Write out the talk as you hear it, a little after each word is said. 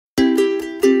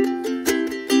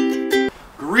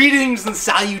Greetings and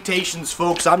salutations,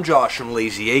 folks. I'm Josh from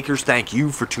Layzee Acres. Thank you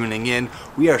for tuning in.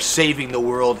 We are saving the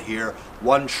world here,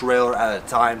 one trailer at a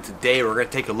time. Today, we're going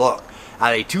to take a look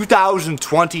at a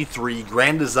 2023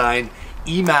 Grand Design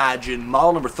Imagine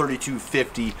model number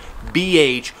 3250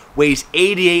 BH. Weighs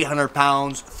 8,800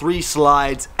 pounds, 3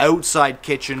 slides, outside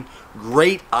kitchen.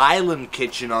 Great island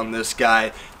kitchen on this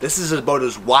guy. This is about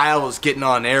as wild as getting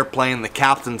on an airplane. The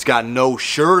captain's got no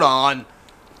shirt on.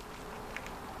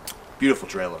 Beautiful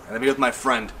trailer. And I'm here with my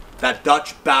friend, that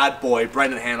Dutch bad boy,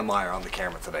 Brendan Hannemeyer, on the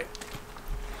camera today.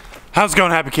 How's it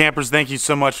going, happy campers? Thank you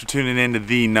so much for tuning in to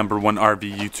the #1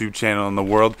 RV YouTube channel in the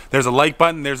world. There's a like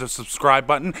button, there's a subscribe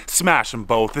button. Smash them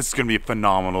both. This is going to be a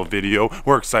phenomenal video.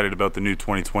 We're excited about the new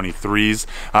 2023s.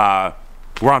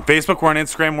 We're on Facebook, we're on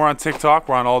Instagram, we're on TikTok.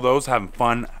 We're on all those, having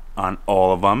fun on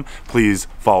all of them. Please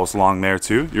follow us along there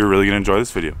too. You're really going to enjoy this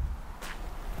video.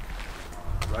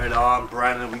 Right on,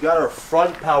 Brandon. We got our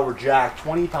front power jack,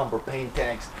 20-pound propane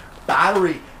tanks,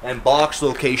 battery and box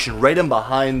location right in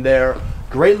behind there.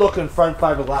 Great looking front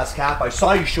fiberglass cap. I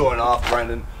saw you showing off,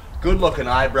 Brendan. Good looking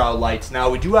eyebrow lights. Now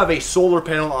we do have a solar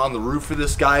panel on the roof for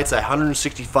this guy. It's a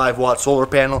 165 watt solar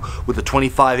panel with a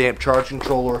 25 amp charge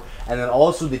controller, and then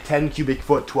also the 10 cubic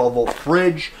foot 12 volt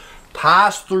fridge.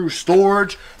 Pass-through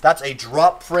storage. That's a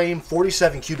drop frame,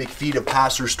 47 cubic feet of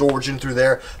pass-through storage in through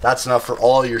there. That's enough for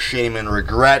all your shame and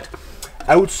regret.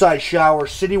 Outside shower,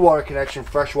 city water connection,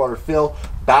 freshwater fill,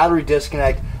 battery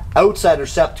disconnect, outside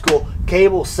receptacle,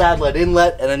 cable, satellite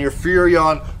inlet, and then your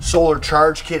Furrion solar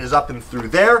charge kit is up and through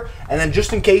there. And then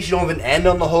just in case you don't have an end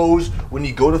on the hose, when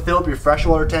you go to fill up your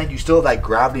freshwater tank, you still have that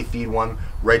gravity feed one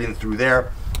right in through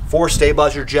there. 4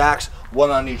 stabilizer jacks, 1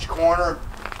 on each corner.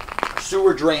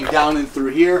 Sewer drain down in through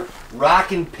here.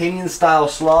 Rack and pinion style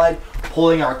slide,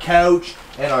 pulling our couch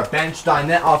and our bench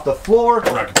dinette off the floor.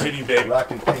 Rack and pinion, baby.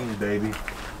 Rack and pinion, baby.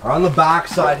 On the back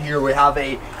side here, we have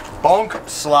a bunk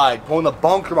slide, pulling the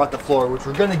bunker off the floor, which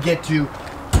we're going to get to.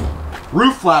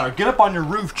 Roof ladder. Get up on your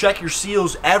roof, check your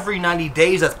seals every 90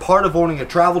 days. That's part of owning a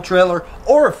travel trailer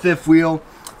or a fifth wheel.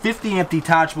 50 amp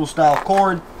detachable style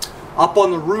cord. Up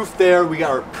on the roof there, we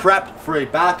got our prep for a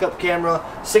backup camera,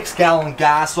 6-gallon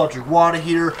gas electric water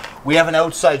heater. We have an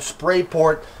outside spray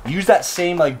port. Use that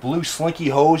same like blue slinky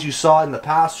hose you saw in the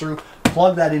pass-through.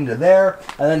 Plug that into there.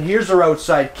 And then here's our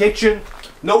outside kitchen.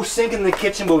 No sink in the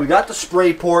kitchen, but we got the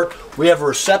spray port. We have a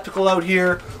receptacle out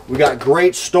here. We got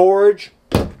great storage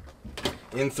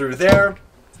in through there.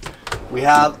 We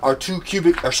have our 2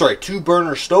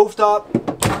 burner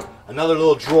stovetop. Another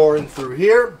little drawer in through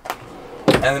here.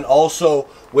 And then also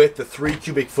with the 3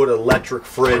 cubic foot electric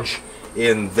fridge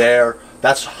in there.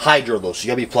 That's hydro though, so you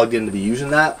gotta be plugged in to be using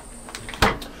that.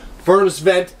 Furnace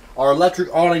vent, our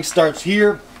electric awning starts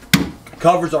here.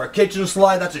 Covers our kitchen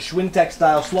slide, that's a Schwintek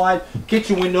style slide.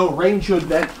 Kitchen window, rain shield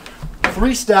vent,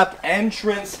 3-step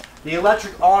entrance. The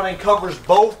electric awning covers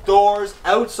both doors,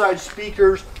 outside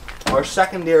speakers. Our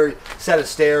secondary set of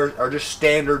stairs are just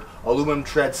standard aluminum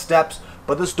tread steps.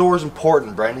 But this door is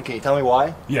important, Brandon. Can you tell me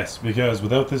why? Yes, because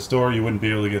without this door, you wouldn't be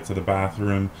able to get to the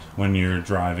bathroom when you're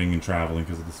driving and traveling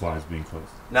because of the slides being closed.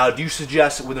 Now, do you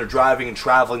suggest that when they're driving and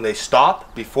traveling, they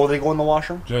stop before they go in the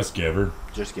washroom? Just give her.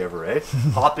 Just give her, eh?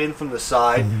 Hop in from the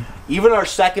side. Even our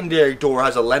secondary door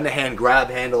has a lend-a-hand grab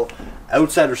handle,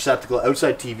 outside receptacle,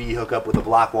 outside TV hookup with a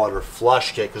black water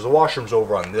flush kit because the washroom's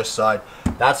over on this side.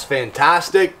 That's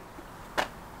fantastic. I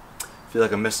feel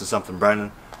like I'm missing something,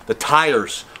 Brandon. The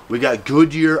tires. We got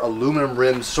Goodyear aluminum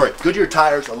rims, Goodyear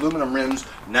tires, aluminum rims,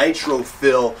 nitro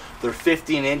fill. They're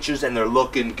 15 inches and they're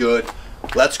looking good.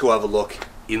 Let's go have a look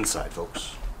inside,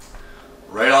 folks.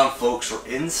 Right on, folks. We're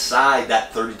inside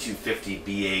that 3250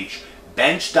 BH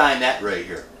bench dinette right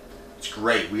here. It's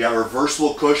great. We got a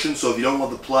reversible cushion, so if you don't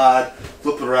want the plaid,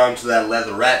 flip it around to that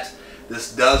leatherette.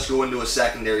 This does go into a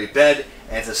secondary bed,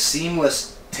 and it's a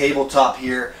seamless tabletop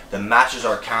here that matches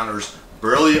our counters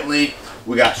brilliantly.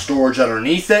 We got storage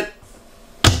underneath it.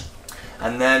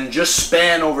 And then just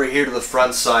span over here to the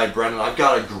front side, Brendan. I've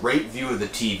got a great view of the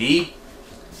TV.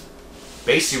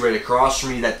 Basically right across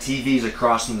from me, that TV is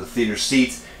across from the theater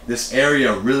seats. This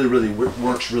area really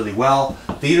works really well.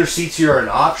 Theater seats here are an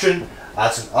option.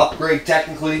 That's an upgrade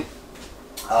technically.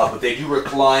 But they do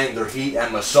recline, their heat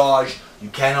and massage. You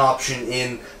can option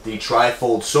in the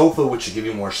tri-fold sofa, which will give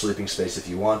you more sleeping space if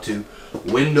you want to.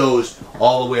 Windows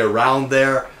all the way around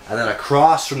there. And then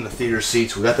across from the theater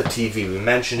seats, we got the TV. We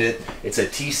mentioned it. It's a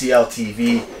TCL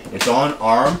TV. It's on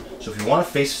arm. So if you want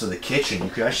to face to the kitchen, you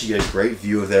can actually get a great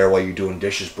view of there while you're doing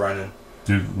dishes, Brendan.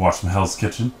 Dude, watching Hell's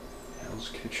Kitchen. Hell's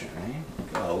Kitchen,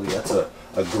 eh? Oh, that's a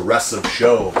aggressive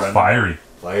show, Brendan. Fiery.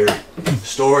 Fiery.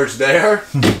 Storage there.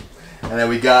 And then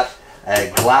we got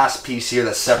a glass piece here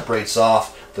that separates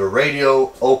off the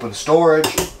radio, open storage,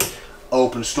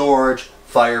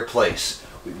 fireplace.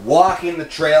 We walk in the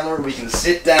trailer, we can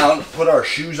sit down, put our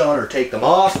shoes on or take them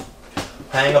off,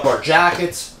 hang up our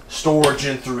jackets, storage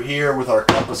in through here with our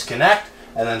Compass Connect,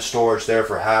 and then storage there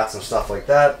for hats and stuff like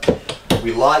that.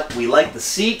 We like the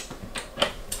seat.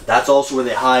 That's also where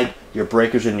they hide your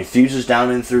breakers and your fuses,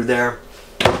 down in through there.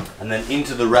 And then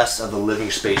into the rest of the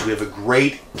living space. We have a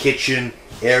great kitchen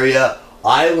area,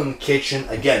 island kitchen.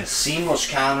 Again, seamless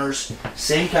counters,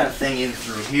 same kind of thing in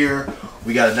through here.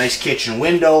 We got a nice kitchen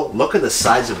window. Look at the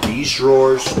size of these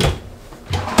drawers.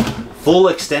 Full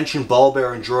extension ball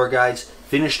bearing drawer guides,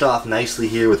 finished off nicely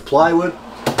here with plywood.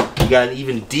 We got an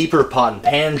even deeper pot and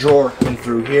pan drawer in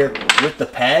through here with the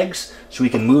pegs, so we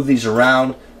can move these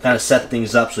around, kind of set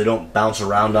things up so they don't bounce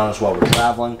around on us while we're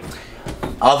traveling.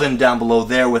 Oven down below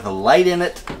there with a light in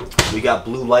it. We got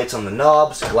blue lights on the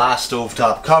knobs, glass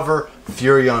stovetop cover,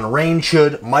 Furrion range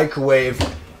hood, microwave,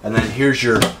 and then here's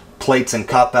your plates and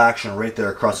cup action right there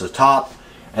across the top.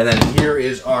 And then here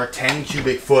is our 10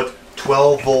 cubic foot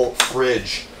 12 volt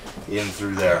fridge in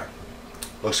through there.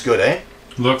 Looks good, eh?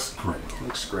 Looks great.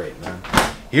 Looks great, man.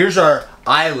 Here's our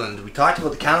island. We talked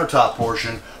about the countertop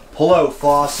portion. Pull-out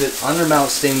faucet, undermount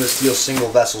stainless steel single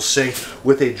vessel sink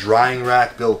with a drying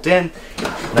rack built in.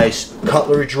 Nice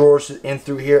cutlery drawers in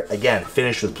through here. Again,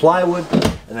 finished with plywood.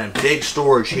 And then big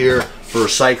storage here for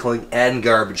recycling and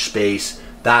garbage space.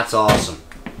 That's awesome.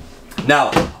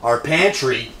 Now, our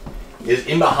pantry is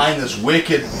in behind this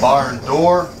wicked barn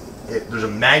door. There's a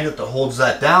magnet that holds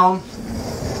that down.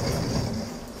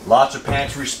 Lots of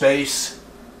pantry space.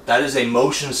 That is a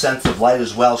motion sensitive light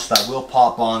as well, so that will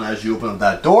pop on as you open up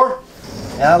that door.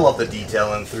 And I love the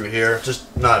detail in through here.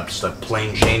 Just not just a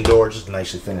plain chain door, just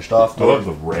nicely finished off door. I love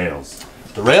the rails.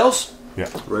 The rails? Yeah.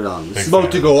 Right on. It's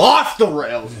about to go off the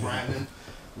rails, Brandon.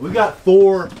 We got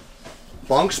 4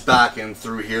 bunks back in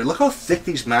through here. Look how thick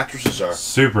these mattresses are.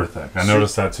 Super thick. I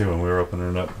noticed that too when we were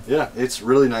opening it up. Yeah, it's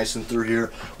really nice in through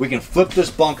here. We can flip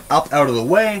this bunk up out of the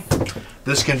way.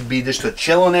 This can be just a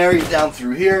chilling area down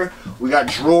through here. We got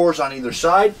drawers on either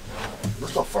side.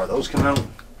 Look how far those come out.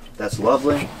 That's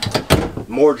lovely.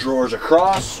 More drawers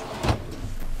across.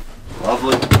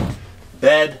 Lovely.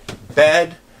 Bed.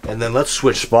 And then let's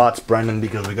switch spots, Brendan,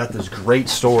 because we got this great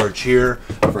storage here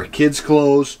for kids'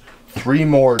 clothes. 3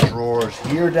 more drawers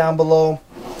here down below.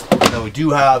 And then we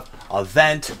do have a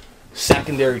vent,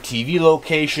 secondary TV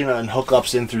location and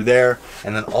hookups in through there,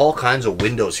 and then all kinds of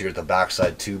windows here at the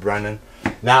backside too, Brendan.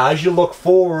 Now as you look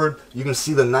forward, you can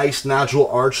see the nice natural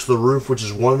arch to the roof, which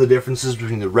is one of the differences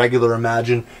between the regular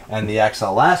Imagine and the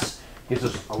XLS. Gives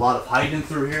us a lot of height in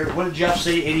through here. What did Jeff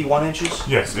say, 81 inches?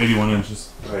 Yes, 81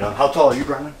 inches. Right on. How tall are you,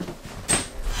 Brendan?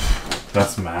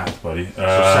 That's math, buddy. So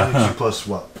 72 plus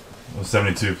what?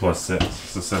 72 plus 6,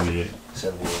 so 78.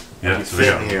 78. Yeah, so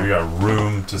we got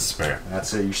room to spare.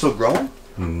 That's it. You're still growing?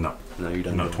 No. No, you're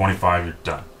done. No, 25, you're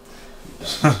done.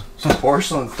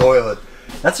 Porcelain toilet.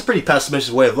 That's a pretty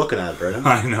pessimistic way of looking at it, Brendan.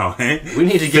 I know, eh? We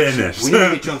need to get you on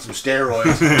some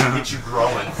steroids and get you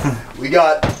growing. We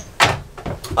got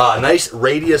a nice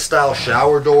radius style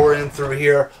shower door in through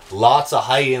here. Lots of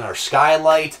height in our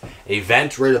skylight. A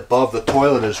vent right above the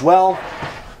toilet as well.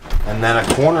 And then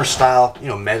a corner style,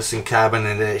 medicine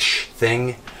cabinet-ish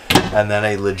thing. And then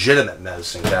a legitimate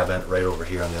medicine cabinet right over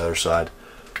here on the other side.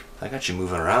 I got you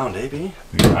moving around, eh, B?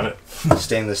 You got it.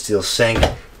 Stainless steel sink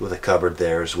with a cupboard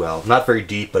there as well. Not very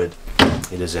deep, but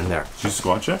it is in there. Did you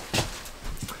squat check?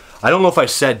 I don't know if I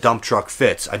said dump truck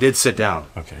fits. I did sit down.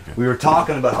 Okay, good. We were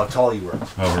talking about how tall you were.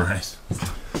 Oh, right.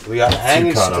 We got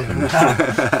hanging,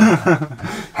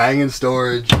 hanging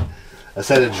storage, a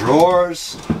set of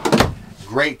drawers,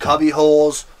 great cubby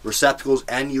holes, receptacles,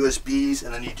 and USBs,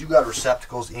 and then you do got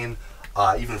receptacles in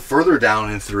even further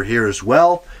down in through here as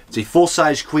well. It's a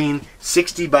full-size queen,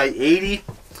 60 by 80,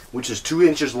 which is 2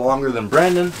 inches longer than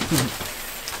Brendan.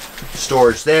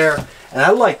 Storage there, and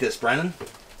I like this, Brendan.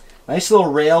 Nice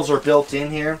little rails are built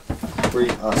in here. We're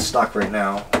stuck right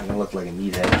now. I'm gonna look like a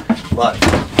meathead, but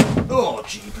oh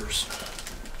jeepers!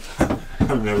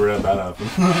 I've never had that happen.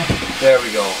 There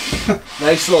we go.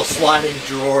 Nice little sliding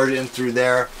drawer in through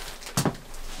there.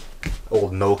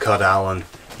 Old no-cut Allen.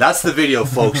 That's the video,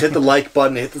 folks. Hit the like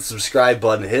button, hit the subscribe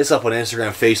button, hit us up on Instagram,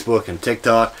 Facebook, and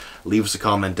TikTok. Leave us a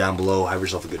comment down below. Have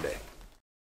yourself a good day.